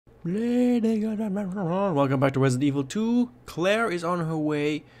Welcome back to Resident Evil 2. Claire is on her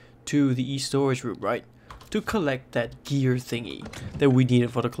way to the East storage room, right? To collect that gear thingy that we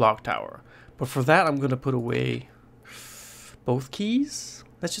needed for the clock tower. But for that, I'm gonna put away both keys.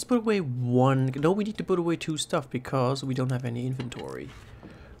 Let's just put away one. No, we need to put away two stuff because we don't have any inventory.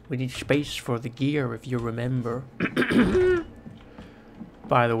 We need space for the gear, if you remember.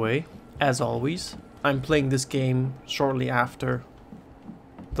 By the way, as always, I'm playing this game shortly after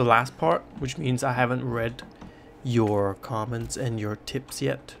the last part, which means I haven't read your comments and your tips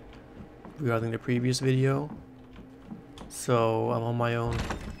yet regarding the previous video. So I'm on my own.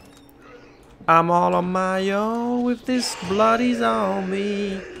 I'm all on my own with this bloody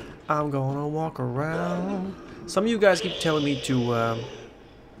zombie. I'm gonna walk around. Some of you guys keep telling me to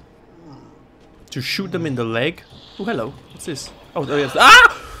shoot them in the leg. Oh, hello. What's this? Oh, yes.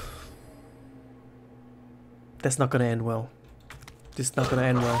 Ah! That's not gonna end well. This is not gonna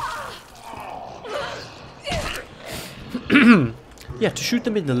end well. Yeah, to shoot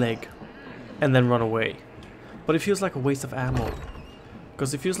them in the leg and then run away. But it feels like a waste of ammo.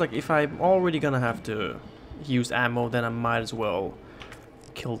 Because it feels like if I'm already gonna have to use ammo, then I might as well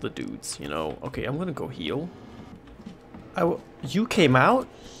kill the dudes, you know? Okay, I'm gonna go heal. You came out?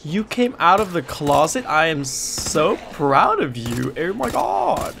 You came out of the closet? I am so proud of you. Oh my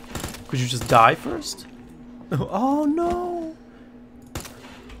god. Could you just die first? Oh no.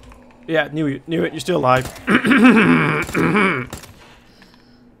 Yeah, knew it. You're still alive.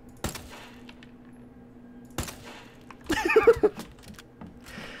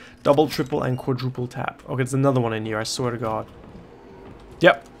 Double, triple, and quadruple tap. Okay, there's another one in here, I swear to god.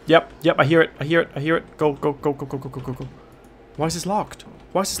 Yep. I hear it. Go. Why is this locked?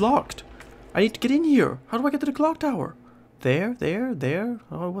 I need to get in here. How do I get to the clock tower? There.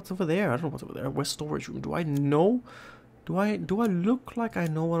 Oh, what's over there? I don't know what's over there. West storage room. Do I know? Do I look like I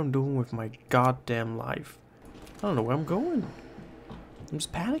know what I'm doing with my goddamn life? I don't know where I'm going. I'm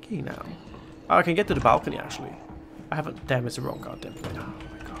just panicking now. Oh, I can get to the balcony actually. I haven't. Damn, it's the wrong goddamn place. Oh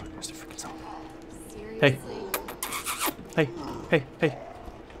my god, where's the freaking zombie? Hey.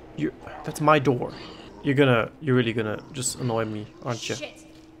 That's my door. You're really gonna just annoy me, aren't you? Shit.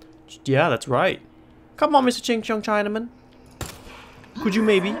 Yeah, that's right. Come on, Mr. Ching Chong Chinaman. Could you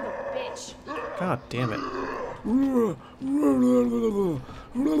maybe? Bitch. God damn it.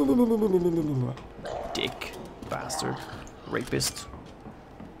 Dick. Bastard. Rapist.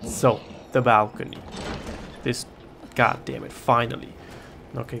 So, the balcony. This. God damn it. Finally.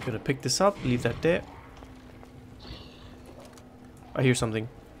 Okay, gonna pick this up. Leave that there. I hear something.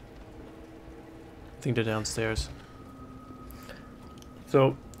 I think they're downstairs.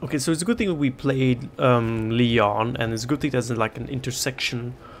 So, okay, so it's a good thing that we played Leon, and it's a good thing there's like an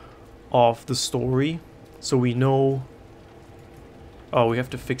intersection of the story. So we know... Oh, we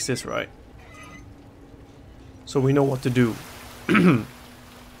have to fix this, right? So we know what to do.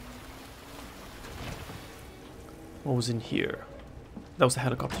 What was in here? That was the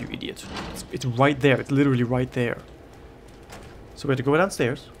helicopter, you idiot. It's right there. It's literally right there. So we have to go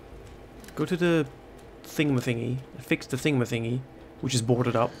downstairs. Go to the thingamathingy. Fix the thingamathingy, which is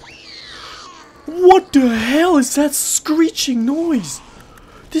boarded up. What the hell is that screeching noise?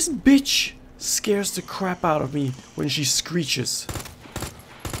 This bitch scares the crap out of me when she screeches.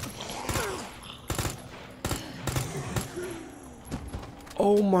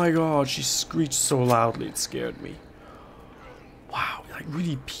 Oh my god, she screeched so loudly it scared me. Wow, it like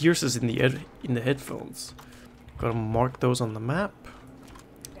really pierces in the headphones. Gotta mark those on the map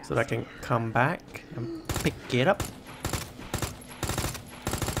so that I can come back and pick it up.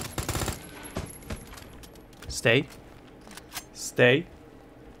 Stay.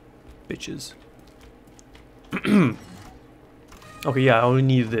 Bitches. Okay, yeah, I only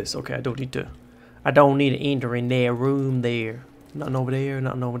need this. Okay, I don't need to enter in their room there. Nothing over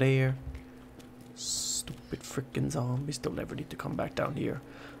there. Stupid freaking zombies. Don't ever need to come back down here.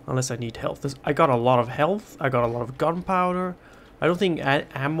 Unless I need health. I got a lot of health. I got a lot of gunpowder. I don't think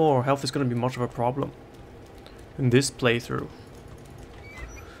ammo or health is going to be much of a problem in this playthrough.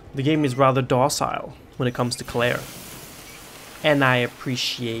 The game is rather docile when it comes to Claire. And I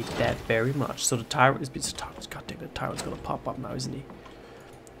appreciate that very much. So the tyrant is... God damn it, the tyrant's going to pop up now, isn't he?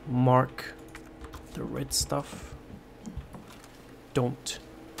 Mark the red stuff. Don't.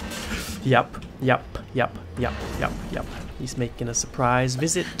 Yep. He's making a surprise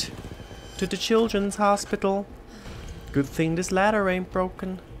visit to the children's hospital. Good thing this ladder ain't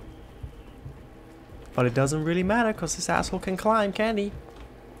broken. But it doesn't really matter because this asshole can climb, can't he?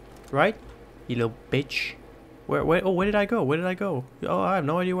 Right? You little bitch. Where did I go? Oh, I have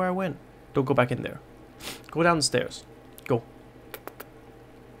no idea where I went. Don't go back in there. Go down the stairs. Go.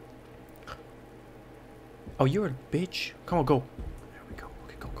 Oh, you're a bitch. Come on, go. There we go.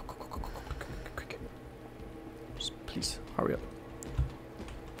 Okay, go, go, go, go, go, go, go, go, quick. Just please, hurry up.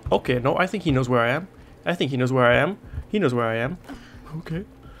 Okay, no, I think he knows where I am. I think he knows where I am. He knows where I am. Okay.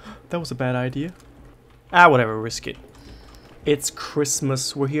 That was a bad idea. Ah, whatever, risk it. It's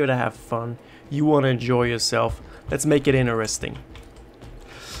Christmas. We're here to have fun. You want to enjoy yourself. Let's make it interesting.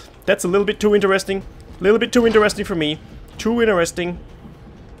 That's a little bit too interesting. A little bit too interesting for me. Too interesting.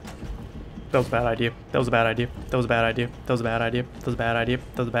 That was a bad idea. That was a bad idea. That was a bad idea. That was a bad idea. That was a bad idea.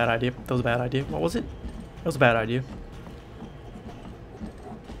 That was a bad idea. That was a bad idea. What was it? That was a bad idea.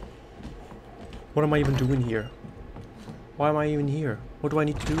 What am I even doing here? Why am I even here? What do I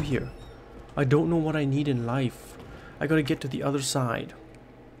need to do here? I don't know what I need in life. I gotta get to the other side.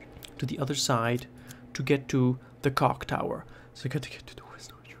 To the other side to get to the clock tower. So I gotta get to the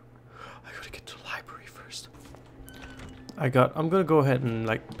west. I gotta get to the library first. I'm gonna go ahead and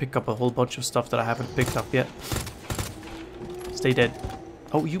like pick up a whole bunch of stuff that I haven't picked up yet. Stay dead.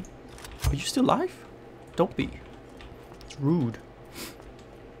 Oh, are you still alive? Don't be. It's rude.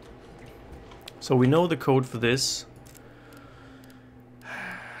 So we know the code for this.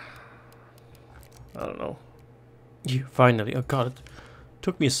 I don't know. Yeah, finally. Oh god, it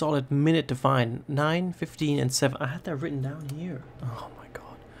took me a solid minute to find 9, 15, and 7. I had that written down here. Oh my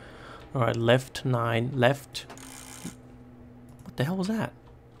god. Alright, left 9, left. What the hell was that?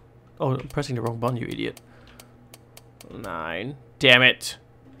 Oh, I'm pressing the wrong button, you idiot. 9. Damn it.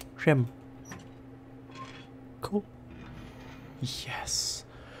 Shem. Cool. Yes.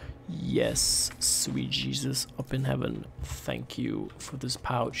 Yes, sweet Jesus up in heaven. Thank you for this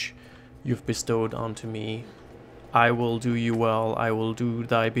pouch you've bestowed onto me. I will do you well. I will do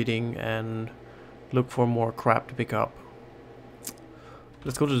thy bidding and look for more crap to pick up.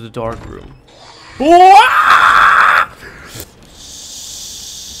 Let's go to the dark room.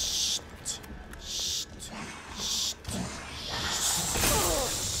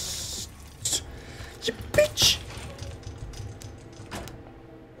 You bitch!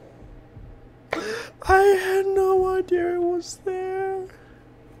 I had no idea it was there.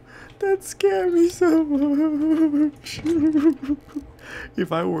 That scared me so much.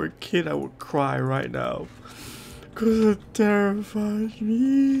 If I were a kid, I would cry right now. Because it terrified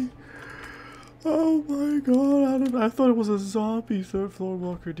me. Oh my god, I thought it was a zombie third floor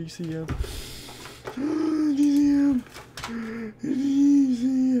walker DCM. DCM.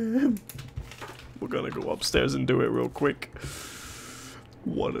 DCM. We're gonna go upstairs and do it real quick.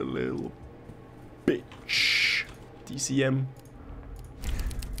 What a little bitch. DCM.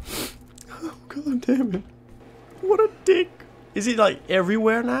 Oh god damn it. What a dick. Is he like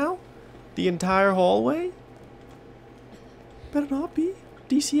everywhere now? The entire hallway? Better not be.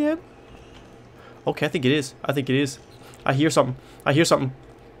 DCM? Okay, I think it is. I think it is. I hear something. I hear something.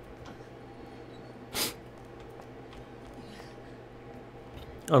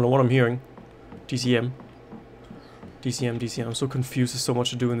 I don't know what I'm hearing. DCM. DCM, DCM. I'm so confused. There's so much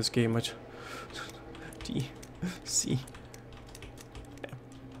to do in this game. D. C.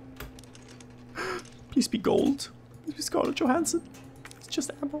 Please be gold. Please be Scarlett Johansson. It's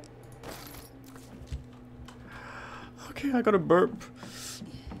just ammo. Okay, I got a burp.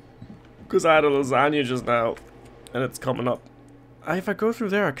 Because I had a lasagna just now. And it's coming up. If I go through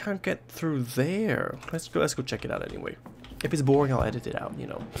there, I can't get through there. Let's go check it out anyway. If it's boring, I'll edit it out, you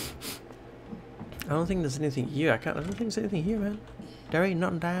know. I don't think there's anything here. I don't think there's anything here, man. There ain't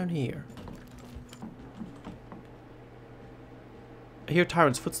nothing down here. I hear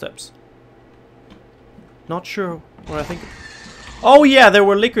Tyrant's footsteps. Not sure what I think. Oh yeah, there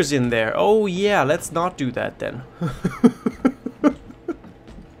were liquors in there. Oh yeah, let's not do that then.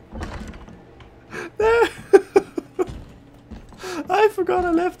 I forgot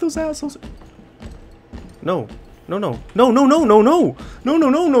I left those assholes. No. No, no. No, no, no, no, no. No, no,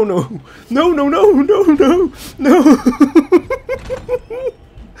 no, no, no. No, no, no, no, no. No.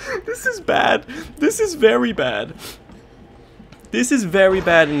 This is bad. This is very bad. This is very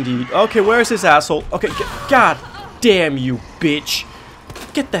bad indeed. Okay, where's this asshole? Okay, god damn you, bitch.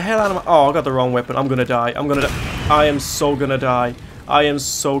 Get the hell out of my... Oh, I got the wrong weapon. I'm gonna die. I'm gonna die. I am so gonna die. I am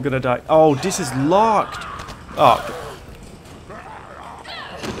so gonna die. Oh, this is locked. Oh.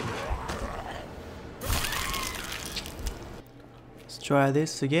 Let's try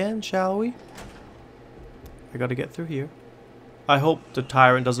this again, shall we? I gotta get through here. I hope the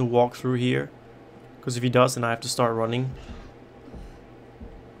tyrant doesn't walk through here. Because if he does, then I have to start running.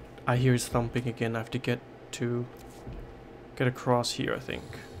 I hear his thumping again. I have to get across here, I think.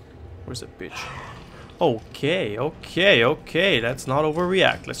 Where's that bitch? Okay, okay, okay. Let's not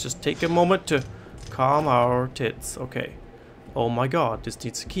overreact. Let's just take a moment to calm our tits. Okay. Oh my god, this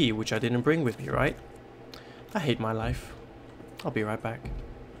needs a key, which I didn't bring with me, right? I hate my life. I'll be right back.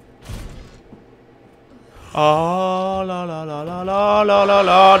 Oh, la la la la la la la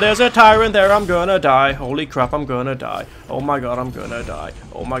la. There's a tyrant there, I'm gonna die. Holy crap, I'm gonna die. Oh my god, I'm gonna die.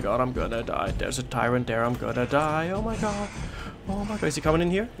 Oh my god, I'm gonna die. There's a tyrant there, I'm gonna die. Oh my god. Oh my god, is he coming in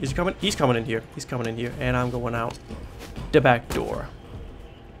here? Is he coming? He's coming in here. He's coming in here. And I'm going out the back door.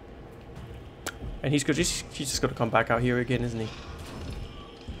 And he's just gonna come back out here again, isn't he?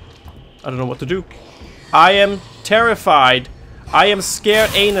 I don't know what to do. I am terrified. I am scared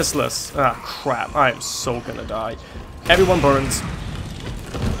anusless. Ah, crap. I am so gonna die. Everyone burns.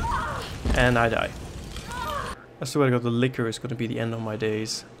 And I die. I swear to God, the liquor is gonna be the end of my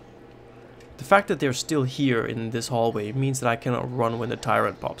days. The fact that they're still here in this hallway means that I cannot run when the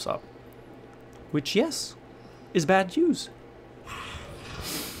tyrant pops up. Which, yes, is bad news.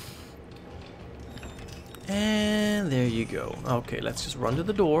 And there you go. Okay, let's just run to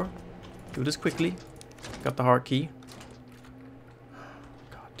the door. Do this quickly. Got the heart key.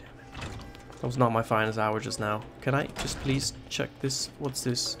 God damn it. That was not my finest hour just now. Can I just please check this? What's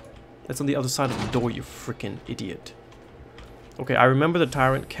this? That's on the other side of the door, you freaking idiot. Okay, I remember the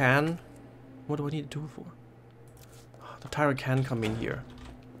tyrant can... What do I need to do it for? The tyrant can come in here.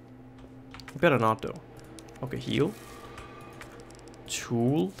 Better not though. Okay, heal.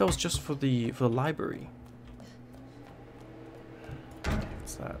 Tool. That was just for the library.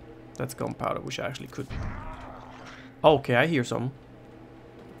 What's that? That's gunpowder, which I actually could. Okay, I hear some.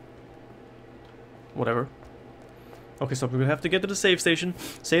 Whatever. Okay, so we're gonna have to get to the save station,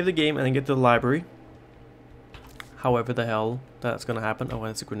 save the game, and then get to the library. However the hell that's gonna happen. Oh,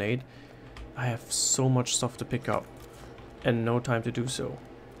 that's a grenade. I have so much stuff to pick up, and no time to do so.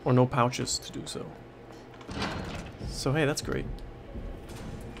 Or no pouches to do so. So hey, that's great.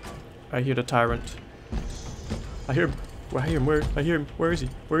 I hear the tyrant. I hear him. I hear him. Where? I hear him. Where is he?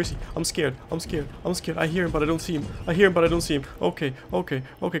 Where is he? I'm scared. I'm scared. I'm scared. I hear him, but I don't see him. I hear him, but I don't see him. Okay. Okay.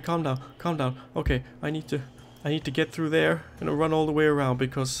 Okay. Calm down. Calm down. Okay. I need to get through there and run all the way around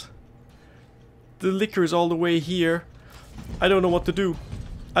because the liquor is all the way here. I don't know what to do.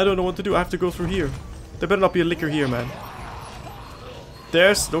 I don't know what to do. I have to go through here. There better not be a liquor here, man.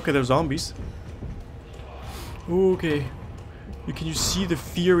 There's... Okay, there's zombies. Okay. Can you see the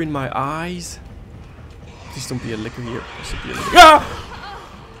fear in my eyes? Please don't be a liquor here. Be a liquor. Ah!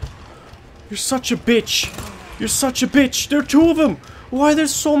 You're such a bitch. You're such a bitch. There are two of them. Why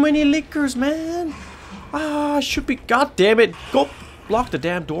there's so many liquors, man? Ah, I should be... God damn it. Go block the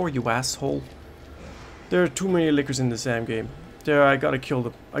damn door, you asshole. There are too many liquors in this damn game. There, I gotta kill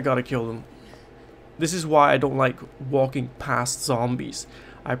them. I gotta kill them. This is why I don't like walking past zombies.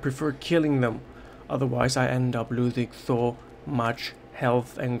 I prefer killing them. Otherwise, I end up losing so much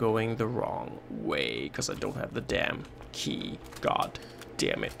health and going the wrong way. Because I don't have the damn key. God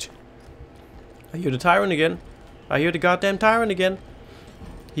damn it. I hear the tyrant again. I hear the goddamn tyrant again.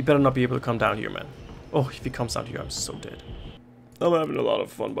 He better not be able to come down here, man. Oh, if he comes down here, I'm so dead. I'm having a lot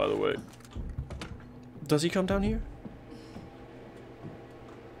of fun, by the way. Does he come down here?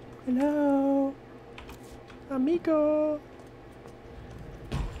 Hello? Amigo?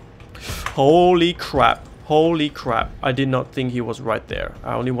 Holy crap. Holy crap. I did not think he was right there.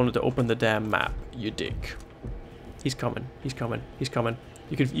 I only wanted to open the damn map, you dick. He's coming. He's coming. He's coming.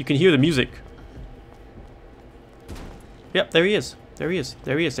 You can hear the music. Yep, there he is. There he is.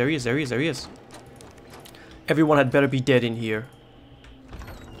 There he is. There he is. There he is. There he is. Everyone had better be dead in here.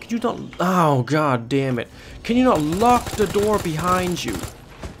 Can you not... Oh, god damn it. Can you not lock the door behind you?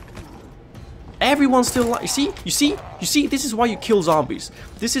 Everyone's still... You see? You see? You see? This is why you kill zombies.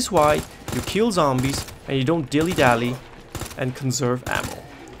 This is why you kill zombies and you don't dilly-dally and conserve ammo.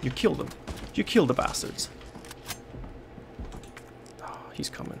 You kill them. You kill the bastards. Oh, he's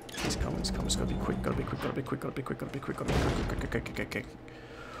coming. He's coming. He's coming. It's gotta be quick. Gotta be quick. Gotta be quick. Gotta be quick. Gotta be quick. Gotta be quick. Quick.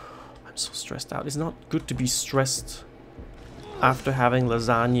 I'm so stressed out. It's not good to be stressed after having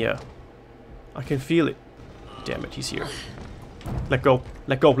lasagna. I can feel it. Damn it, he's here. Let go.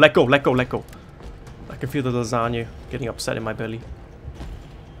 Let go. Let go. Let go. Let go. I can feel the lasagna getting upset in my belly.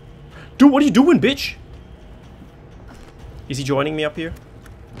 Dude, what are you doing, bitch? Is he joining me up here?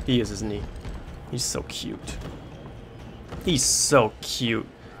 He is, isn't he? He's so cute. He's so cute.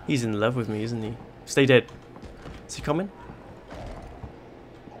 He's in love with me, isn't he? Stay dead. Is he coming?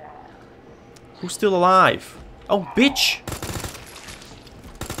 Who's still alive? Oh, bitch!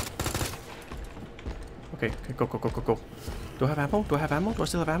 Okay, go, go, go, go, go. Do I have ammo? Do I have ammo? Do I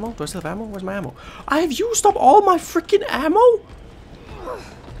still have ammo? Do I still have ammo? Where's my ammo? I have used up all my freaking ammo?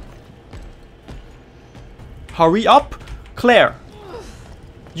 Hurry up! Claire!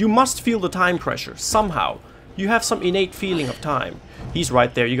 You must feel the time pressure, somehow. You have some innate feeling of time. He's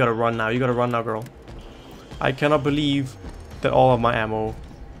right there. You gotta run now. You gotta run now, girl. I cannot believe that all of my ammo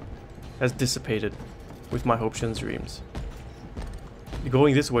has dissipated with my hopes and dreams.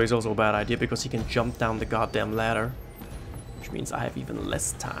 Going this way is also a bad idea because he can jump down the goddamn ladder. Which means I have even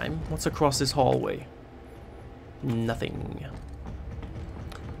less time. What's across this hallway? Nothing.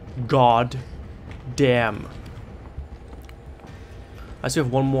 God damn. I still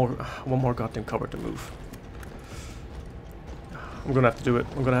have one more goddamn cover to move. I'm gonna have to do it.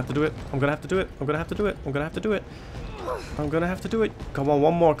 I'm gonna have to do it. I'm gonna have to do it. I'm gonna have to do it. I'm gonna have to do it. I'm gonna have to do it. Come on,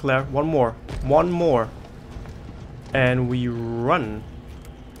 one more, Claire. One more. One more. And we run.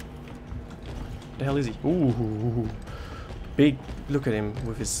 The hell is he? Ooh. Big. Look at him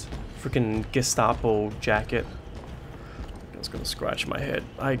with his freaking Gestapo jacket. I was gonna scratch my head.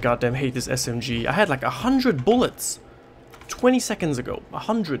 I goddamn hate this SMG. I had like 100 bullets 20 seconds ago.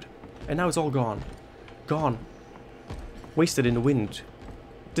 100. And now it's all gone. Gone. Wasted in the wind.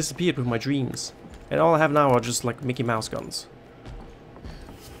 Disappeared with my dreams. And all I have now are just like Mickey Mouse guns.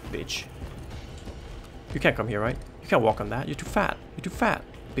 Bitch. You can't come here, right? You can't walk on that. You're too fat. You're too fat,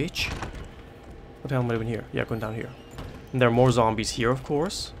 bitch. What the hell am I doing here? Yeah, going down here. And there are more zombies here, of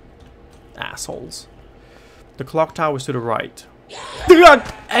course. Assholes. The clock tower is to the right.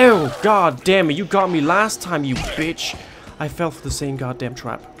 Oh, god damn it. You got me last time, you bitch. I fell for the same goddamn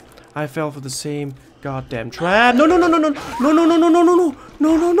trap. I fell for the same goddamn trap. No, no, no, no, no. No, no, no, no, no, no, no.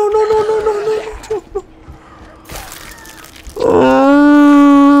 No, no, no, no, no, no, no, no,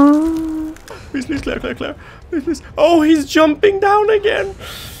 no. Please, please, Claire, Claire, Claire. Please, please. Oh, he's jumping down again.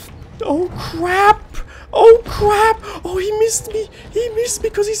 Oh, crap. Oh, crap. Oh, he missed me. He missed me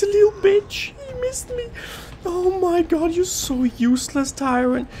because he's a little bitch. He missed me. Oh my god, you're so useless,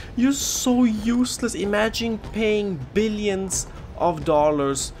 Tyrant. You're so useless. Imagine paying billions of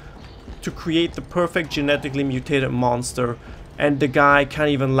dollars to create the perfect genetically mutated monster, and the guy can't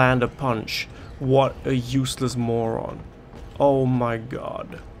even land a punch. What a useless moron. Oh my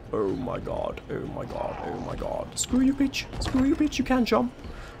god. Oh my god. Oh my god. Oh my god. Screw you, bitch. Screw you, bitch. You can't jump.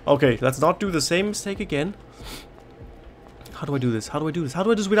 Okay, let's not do the same mistake again. How do I do this? How do I do this? How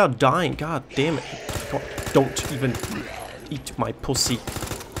do I do this without dying? God damn it. Don't even eat my pussy.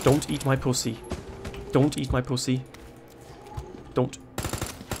 Don't eat my pussy. Don't eat my pussy. Don't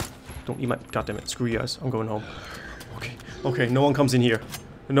eat my... God damn it. Screw you guys. I'm going home. Okay. Okay, no one comes in here.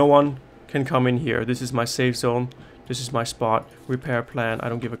 No one can come in here. This is my safe zone. This is my spot. Repair plan. I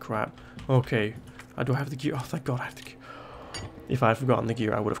don't give a crap. Okay. I don't have the gear. Oh, thank god I have the gear. If I had forgotten the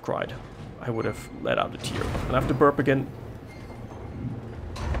gear, I would have cried. I would have let out a tear. And I have to burp again.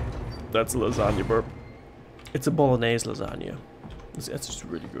 That's a lasagna burp. It's a bolognese lasagna. It's just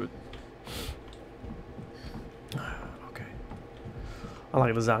really good. Okay. I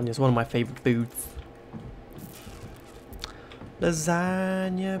like lasagna. It's one of my favorite foods.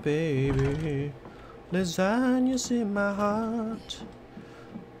 Lasagna, baby. Lasagna's in my heart.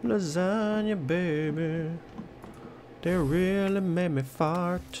 Lasagna, baby. They really made me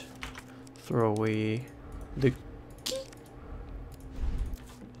fart. Throw away the key.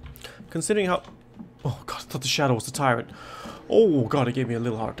 Considering how... Oh god, I thought the shadow was the tyrant. Oh god, it gave me a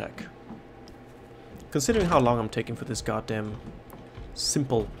little heart attack. Considering how long I'm taking for this goddamn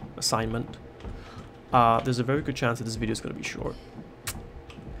simple assignment, there's a very good chance that this video is going to be short.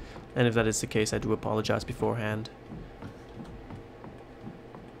 And if that is the case, I do apologize beforehand.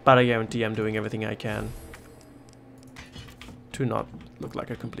 But I guarantee I'm doing everything I can to not look like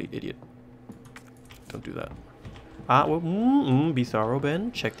a complete idiot. Don't do that. Well, be thorough,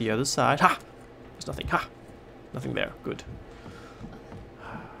 Ben. Check the other side. Ha! There's nothing. Ha! Nothing there. Good.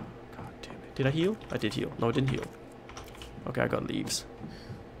 God damn it. Did I heal? I did heal. No, I didn't heal. Okay, I got leaves.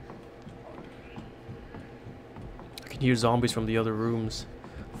 I can hear zombies from the other rooms.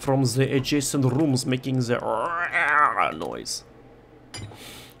 From the adjacent rooms making the noise.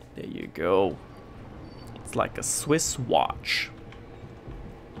 There you go. It's like a Swiss watch.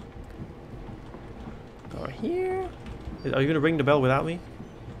 Over here. Are you gonna ring the bell without me?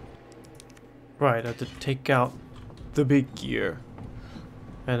 Right, I have to take out the big gear.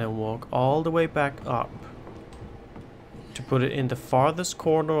 And then walk all the way back up. To put it in the farthest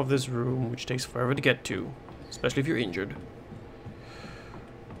corner of this room, which takes forever to get to. Especially if you're injured.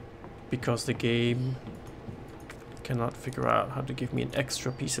 Because the game cannot figure out how to give me an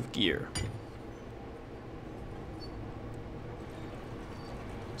extra piece of gear.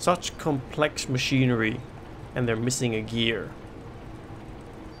 Such complex machinery, and they're missing a gear.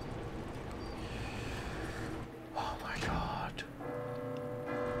 Oh my god.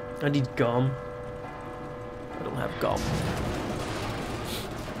 I need gum. I don't have gum.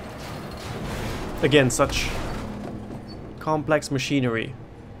 Again, such complex machinery,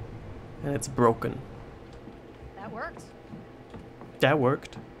 and it's broken. That worked. That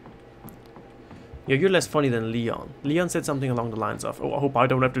worked. Yeah, you're less funny than Leon. Leon said something along the lines of, "Oh, I hope I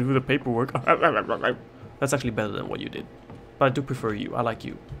don't have to do the paperwork." That's actually better than what you did. But I do prefer you. I like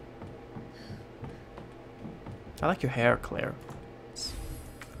you. I like your hair, Claire.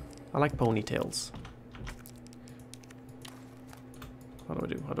 I like ponytails. How do I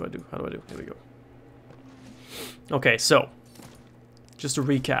do? How do I do? How do I do? Here we go. Okay, so just to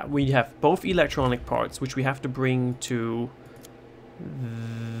recap, we have both electronic parts, which we have to bring to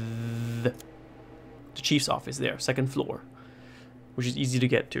the chief's office there, second floor, which is easy to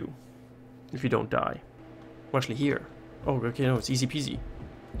get to if you don't die. We're actually here. Oh, okay, no, it's easy peasy.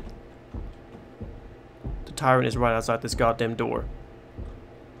 The tyrant is right outside this goddamn door.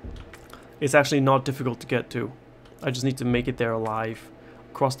 It's actually not difficult to get to. I just need to make it there alive.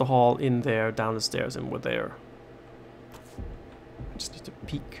 Across the hall, in there, down the stairs, and we're there. I just need to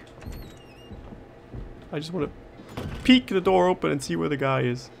peek. I just want to peek the door open and see where the guy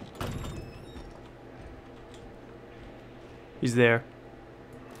is. He's there.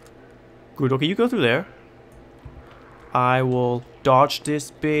 Good, okay, you go through there. I will dodge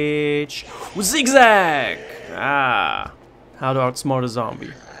this bitch. Zigzag! Ah. How to outsmart a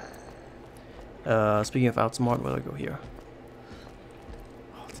zombie. Speaking of outsmart, where do I go here?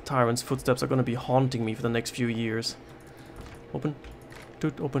 Oh, the tyrant's footsteps are gonna be haunting me for the next few years. Open.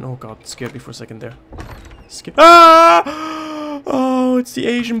 Dude, open. Oh god, scared me for a second there. Ah! Oh, it's the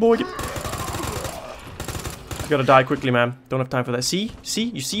Asian boy. You gotta die quickly, man. Don't have time for that. See? See?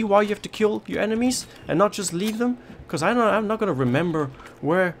 You see why you have to kill your enemies and not just leave them? Because I'm not gonna remember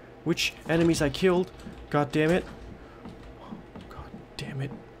which enemies I killed. God damn it. God damn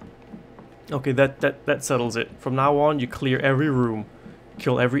it. Okay, that settles it. From now on, you clear every room,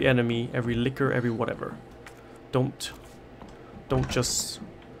 kill every enemy, every licker, every whatever. Don't just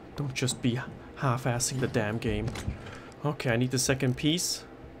be half-assing the damn game. Okay, I need the second piece.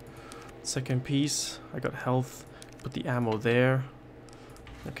 Second piece. I got health. Put the ammo there.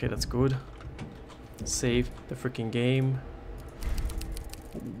 Okay, that's good. Save the freaking game.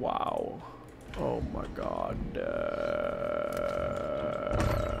 Wow. Oh my god.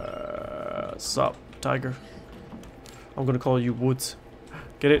 Sup, Tiger? I'm gonna call you Woods.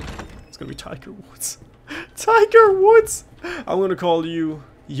 Get it? It's gonna be Tiger Woods. Tiger Woods! I'm gonna call you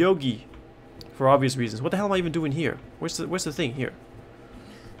Yogi. For obvious reasons. What the hell am I even doing here? Where's the thing here?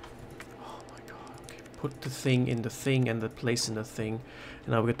 Oh my god. Okay, put the thing in the thing and the place in the thing. And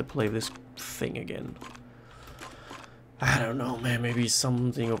now we get to play this thing again. I don't know, man. Maybe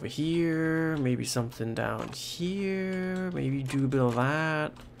something over here. Maybe something down here. Maybe do a bit of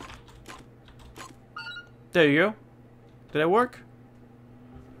that. There you go. Did that work?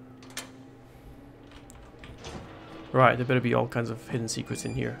 Right, there better be all kinds of hidden secrets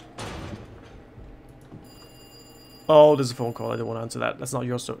in here. Oh, there's a phone call. I don't want to answer that. That's not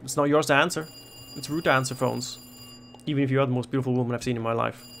yours. It's not yours to answer. It's rude to answer phones. Even if you are the most beautiful woman I've seen in my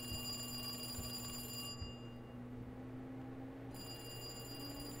life.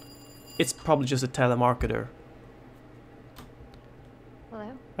 It's probably just a telemarketer.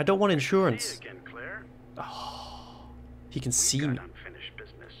 Hello? I don't want insurance. Hey again, Claire. Oh, he can see me. Unfinished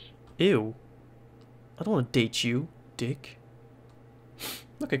business. Ew. I don't want to date you, dick.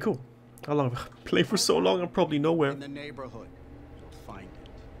 Okay, cool. How long have I played for so long? I'm probably nowhere. In the neighborhood. You'll find it.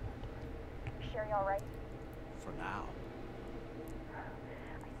 Sherry all right? For now. I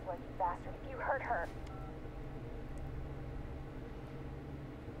swear, you bastard, if you hurt her.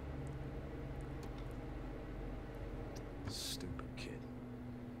 Stupid kid.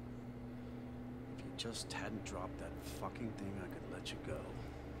 If you just hadn't dropped that fucking thing, I could let you go.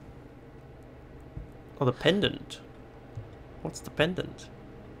 Oh, the pendant. What's the pendant?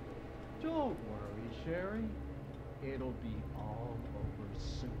 Don't worry, Sherry. It'll be all over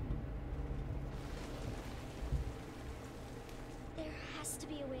soon. There has to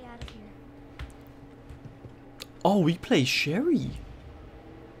be a way out of here. Oh, we play Sherry.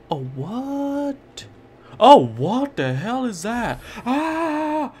 Oh, what? Oh, what the hell is that?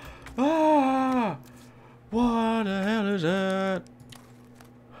 Ah! Ah! What the hell is that?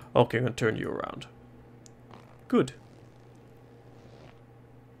 Okay, I'm gonna turn you around. Good.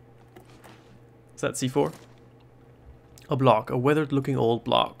 Is that C4? A block. A weathered looking old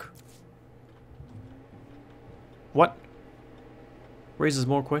block. What? Raises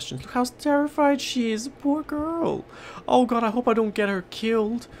more questions. Look how terrified she is. Poor girl. Oh god, I hope I don't get her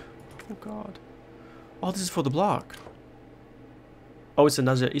killed. Oh god. Oh, this is for the block. Oh, it's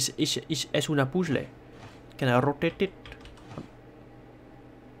another. Es una puzzle. Can I rotate it?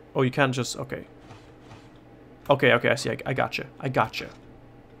 Oh, you can't just. Okay. Okay, I see. I gotcha. I gotcha.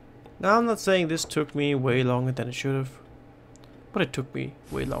 Now, I'm not saying this took me way longer than it should have, but it took me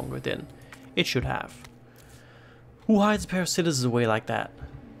way longer than it should have. Who hides a pair of scissors away like that?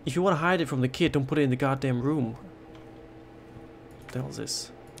 If you want to hide it from the kid, don't put it in the goddamn room. What the hell is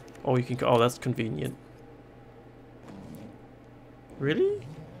this? Oh, you can go. Oh, that's convenient. Really?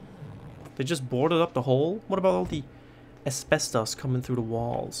 They just boarded up the hole? What about all the asbestos coming through the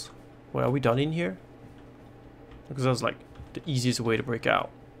walls? Well, are we done in here? Because that was like the easiest way to break out.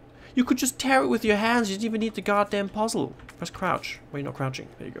 You could just tear it with your hands. You didn't even need the goddamn puzzle. Press crouch. Why are you not crouching?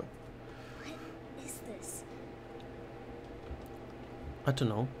 There you go. What is this? I don't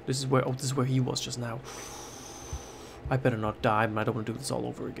know. This is where. Oh, this is where he was just now. I better not die, but I don't want to do this all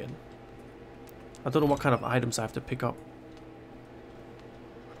over again. I don't know what kind of items I have to pick up.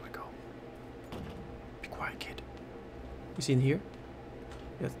 Where do I go? Be quiet, kid. You see in here?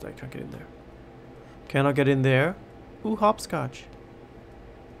 Yes, I can't get in there. Can I get in there? Ooh, hopscotch.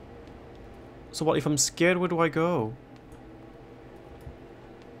 So what if I'm scared? Where do I go?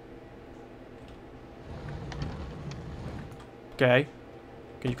 Okay.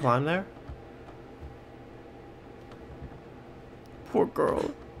 Can you climb there? Poor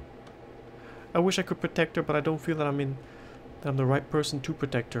girl. I wish I could protect her, but I don't feel that I'm the right person to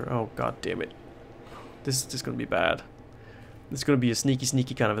protect her. Oh, god damn it. This is just gonna be bad. This is gonna be a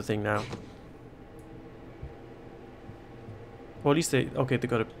sneaky kind of a thing now. Well, at least they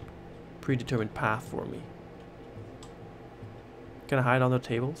got a predetermined path for me. Can I hide on the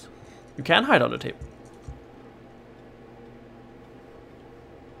tables? You can hide on the table.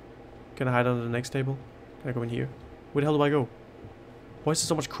 Can I hide under the next table? Can I go in here? Where the hell do I go? Why is there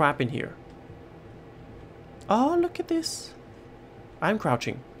so much crap in here? Oh, look at this. I'm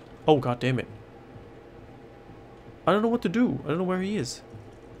crouching. Oh, god damn it. I don't know what to do. I don't know where he is.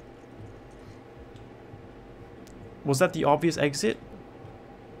 Was that the obvious exit?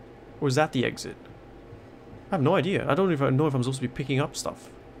 Or is that the exit? I have no idea. I don't even know if I'm supposed to be picking up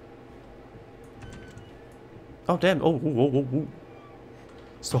stuff. Oh, damn. Oh, whoa, whoa, whoa.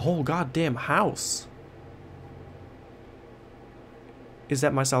 It's the whole goddamn house. Is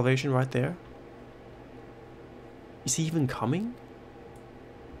that my salvation right there? Is he even coming?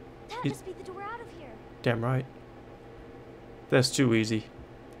 That must be the door out of here. Damn right. That's too easy.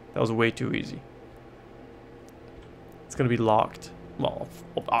 That was way too easy. It's gonna be locked. Well,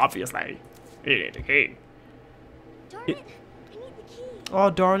 obviously. You need the key. Darn it! I need the key. Oh,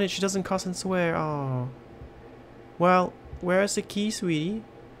 darn it. She doesn't cuss and swear. Oh. Well, where's the key, sweetie?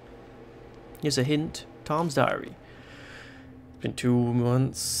 Here's a hint. Tom's diary. Been 2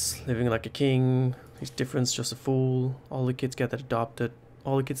 months, living like a king. He's different, just a fool. All the kids get adopted.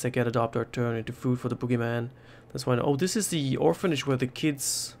 All the kids that get adopted are turned into food for the boogeyman. That's why. Oh, this is the orphanage where the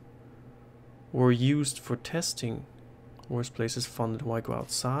kids were used for testing. Worst place is fun. Do I go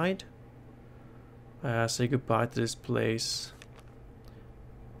outside? Say goodbye to this place.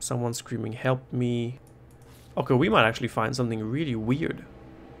 Someone screaming, help me. Okay, we might actually find something really weird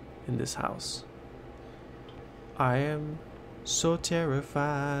in this house. I am so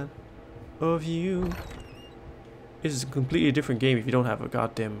terrified of you. This is a completely different game if you don't have a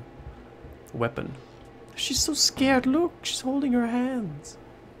goddamn weapon. She's so scared. Look, she's holding her hands.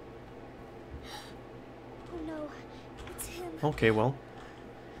 Oh no, it's him. Okay, well.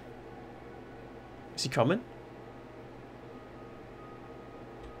 Is he coming?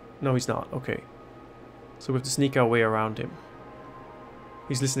 No, he's not. Okay. So we have to sneak our way around him.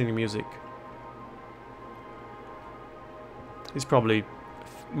 He's listening to music. He's probably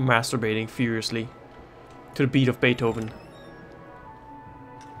masturbating furiously to the beat of Beethoven.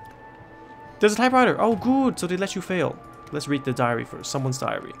 There's a typewriter. Oh, good. So they let you fail. Let's read the diary first. Someone's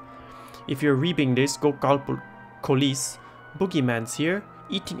diary. If you're reading this, go call police. Boogeyman's here,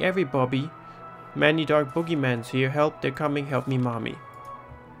 eating everybody. Many dark boogeyman's here. Help, they're coming. Help me, mommy.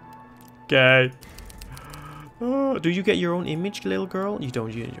 Okay. Oh, do you get your own image, little girl? You don't.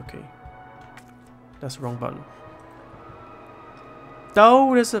 Okay. That's the wrong button.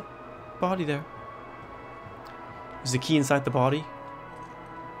 Oh, there's a body there. Is the key inside the body?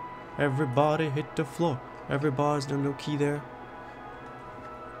 Everybody hit the floor. Everybody's no key there.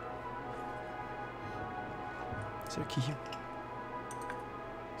 Is there a key here?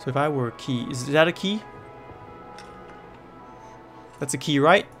 So if I were a key, is that a key? That's a key,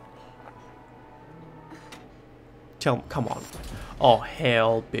 right? Tell me, come on. Oh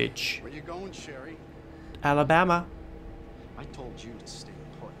hell, bitch. Where you going, Sherry? Alabama. I told you to stay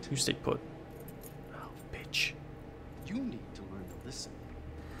put. You stay put. Oh, bitch. You need to learn to listen.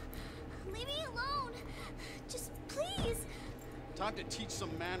 Leave me alone. Just please. Time to teach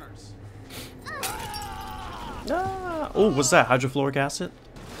some manners. Ah. Oh, what's that? Hydrofluoric acid?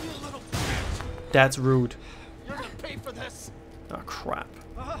 You little That's rude. You're gonna pay for this. Oh crap.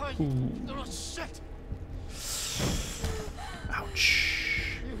 Oh, shit.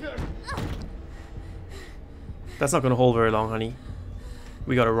 Ouch. That's not gonna hold very long, honey.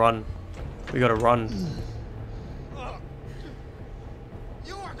 We gotta run. We gotta run.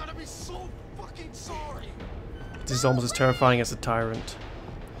 You are gonna be so fucking sorry. This is almost as terrifying as a tyrant.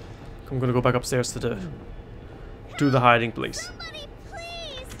 I'm gonna go back upstairs to the hiding place. Somebody,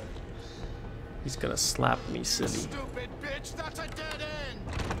 please! He's gonna slap me, silly. Stupid bitch, that's a dead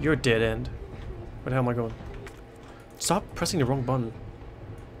end. You're a dead end. Where the hell am I going? Stop pressing the wrong button.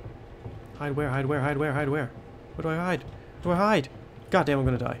 Hide where? Hide where? Hide where? Hide where? Where do I hide? Where do I hide? God damn, I'm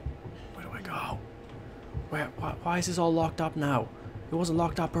gonna die. Where do I go? Where? Why is this all locked up now? It wasn't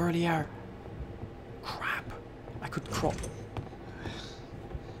locked up earlier. Crap. I could crawl.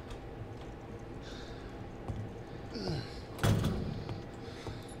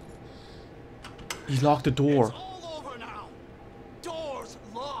 He locked the door. It's all over now. Door's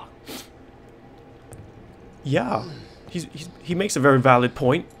locked. Yeah. He makes a very valid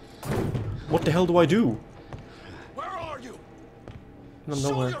point. What the hell do I do? Where are you? I'm Show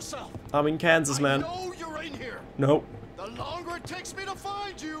nowhere. yourself. I'm in Kansas, I man. know you're in here. No. The longer it takes me to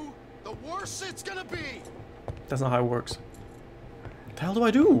find you, the worse it's gonna be. That's not how it works. What the hell do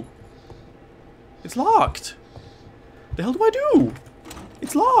I do? It's locked. The hell do I do?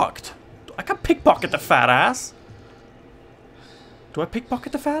 It's locked. I can't pickpocket the fat ass. Do I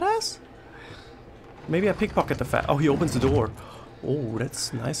pickpocket the fat ass? Maybe I pickpocket the fat. Oh, he opens the door. Oh,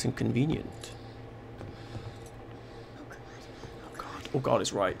 that's nice and convenient. Oh god. Oh god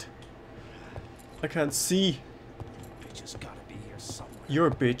is right. I can't see. You just gotta be here somewhere. You're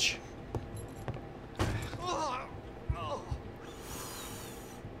a bitch.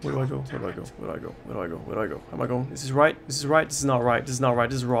 Where do I go? Where do I go? Where do I go? Where do I go? Where do I go? Am I going? This is right? This is right? This is not right. This is not right.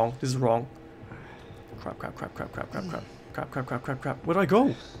 This is wrong. This is wrong. Crap, crap, crap, crap, crap, crap, crap. Crap, crap, crap, crap, crap. Where do I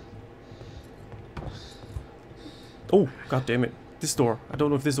go? Oh, god damn it. This door. I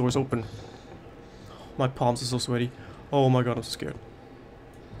don't know if this door is open. My palms are so sweaty. Oh my god, I'm so scared.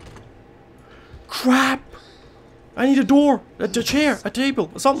 Crap! I need a door! A chair! A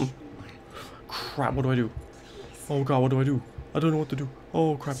table! Something! Crap, what do I do? Oh god, what do I do? I don't know what to do.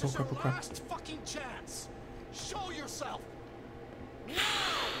 Oh crap, oh crap, oh crap. Last fucking chance. Show yourself.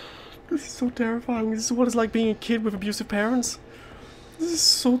 This is so terrifying. This is what it's like being a kid with abusive parents. This is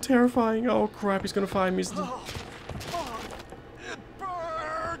so terrifying. Oh crap, he's gonna find me. It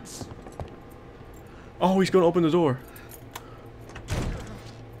burns. Oh, he's gonna open the door.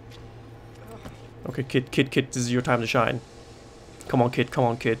 Okay, kid, this is your time to shine. Come on, kid, come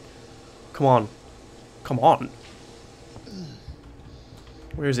on, kid. Come on. Come on.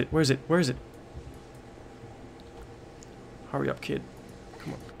 Where is it? Where is it? Where is it? Hurry up, kid.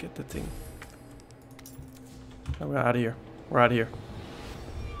 Come on, get the thing. No, we're out of here. We're out of here.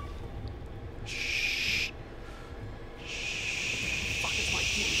 Shh. Shh. Fuck is my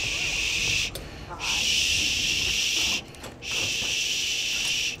key?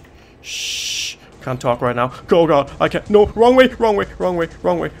 Shh. Can't talk right now. Oh god, I can't. No, wrong way, wrong way, wrong way,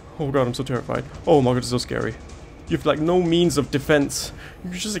 wrong way. Oh god, I'm so terrified. Oh my god, it's so scary. You have like no means of defense.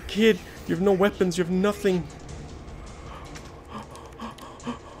 You're just a kid. You have no weapons. You have nothing.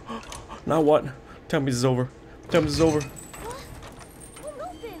 Now what? Tell me this is over. Tell me this is over.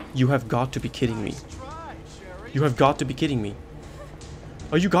 You have got to be kidding me. You have got to be kidding me.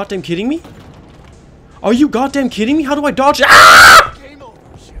 Are you goddamn kidding me? Are you goddamn kidding me? How do I dodge? Ah! Game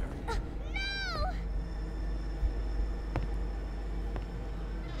over, Sherry.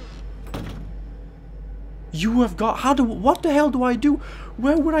 You have got. What the hell do I do?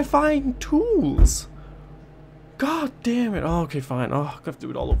 Where would I find tools? God damn it. Oh, okay, fine. Oh, I have to do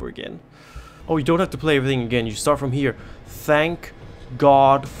it all over again. Oh, you don't have to play everything again. You start from here. Thank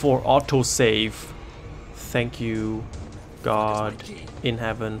God for autosave. Thank you, God in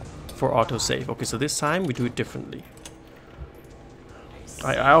heaven, for autosave. Okay, so this time we do it differently.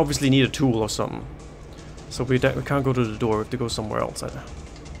 I obviously need a tool or something. So we can't go to the door. We have to go somewhere else.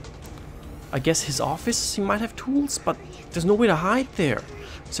 I guess his office, he might have tools, but there's no way to hide there.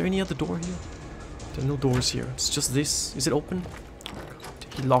 Is there any other door here? There are no doors here. It's just this. Is it open?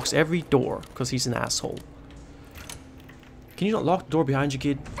 He locks every door because he's an asshole. Can you not lock the door behind you,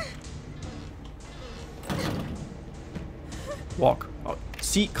 kid? Walk. Oh,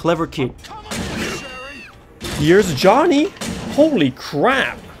 see? Clever kid. Come on, Sherry. Here's Johnny. Holy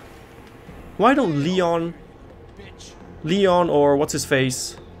crap. Why don't Bitch. Leon or what's his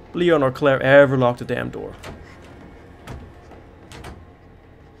face? Leon or Claire ever lock the damn door?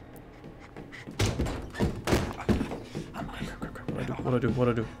 What do I do? What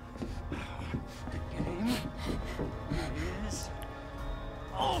do I do?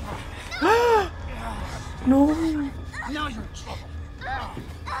 No. Now you're in trouble.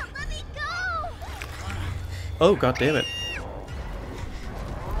 Let me go! Oh, god damn it.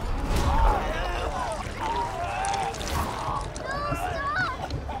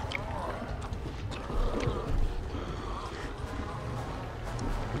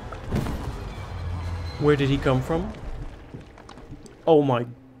 Where did he come from? Oh my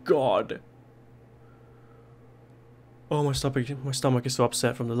god. Oh, my stomach is so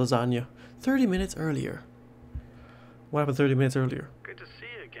upset from the lasagna. 30 minutes earlier. What happened 30 minutes earlier? Good to see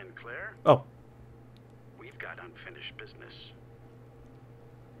you again, Claire. Oh. We've got unfinished business.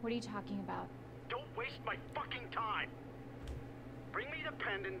 What are you talking about? Don't waste my fucking time. Bring me the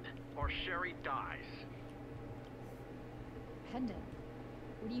pendant or Sherry dies. Pendant?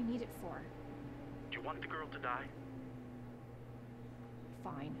 What do you need it for? Do you want the girl to die?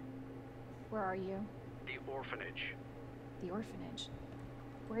 Fine. Where are you? The orphanage. The orphanage.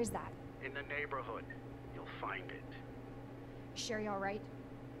 Where is that? In the neighborhood. You'll find it. Sherry all right?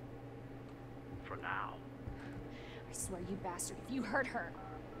 For now. I swear, you bastard, if you hurt her...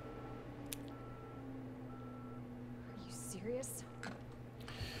 Are you serious?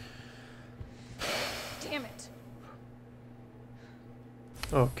 Damn it!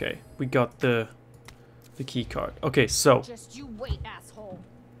 Okay, we got the key card. Okay, so Just you wait, asshole.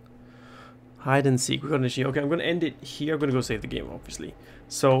 hide and seek. We got an issue. Okay, I'm gonna end it here. I'm gonna go save the game, obviously.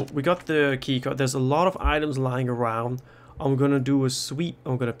 So we got the key card. There's a lot of items lying around. I'm gonna do a sweep.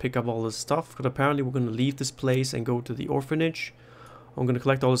 I'm gonna pick up all this stuff because apparently we're gonna leave this place and go to the orphanage. I'm gonna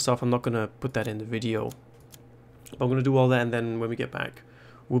collect all this stuff. I'm not gonna put that in the video, but I'm gonna do all that, and then when we get back,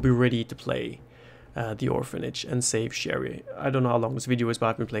 we'll be ready to play the orphanage and save Sherry. I don't know how long this video is, but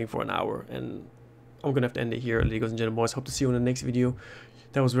I've been playing for an hour, and I'm gonna have to end it here, ladies and gentlemen. Boys, hope to see you in the next video.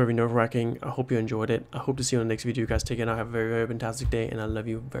 That was very nerve-wracking. I hope you enjoyed it. I hope to see you in the next video. You guys take care now. Have a very, very fantastic day, and I love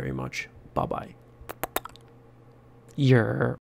you very much. Bye-bye. Yeah.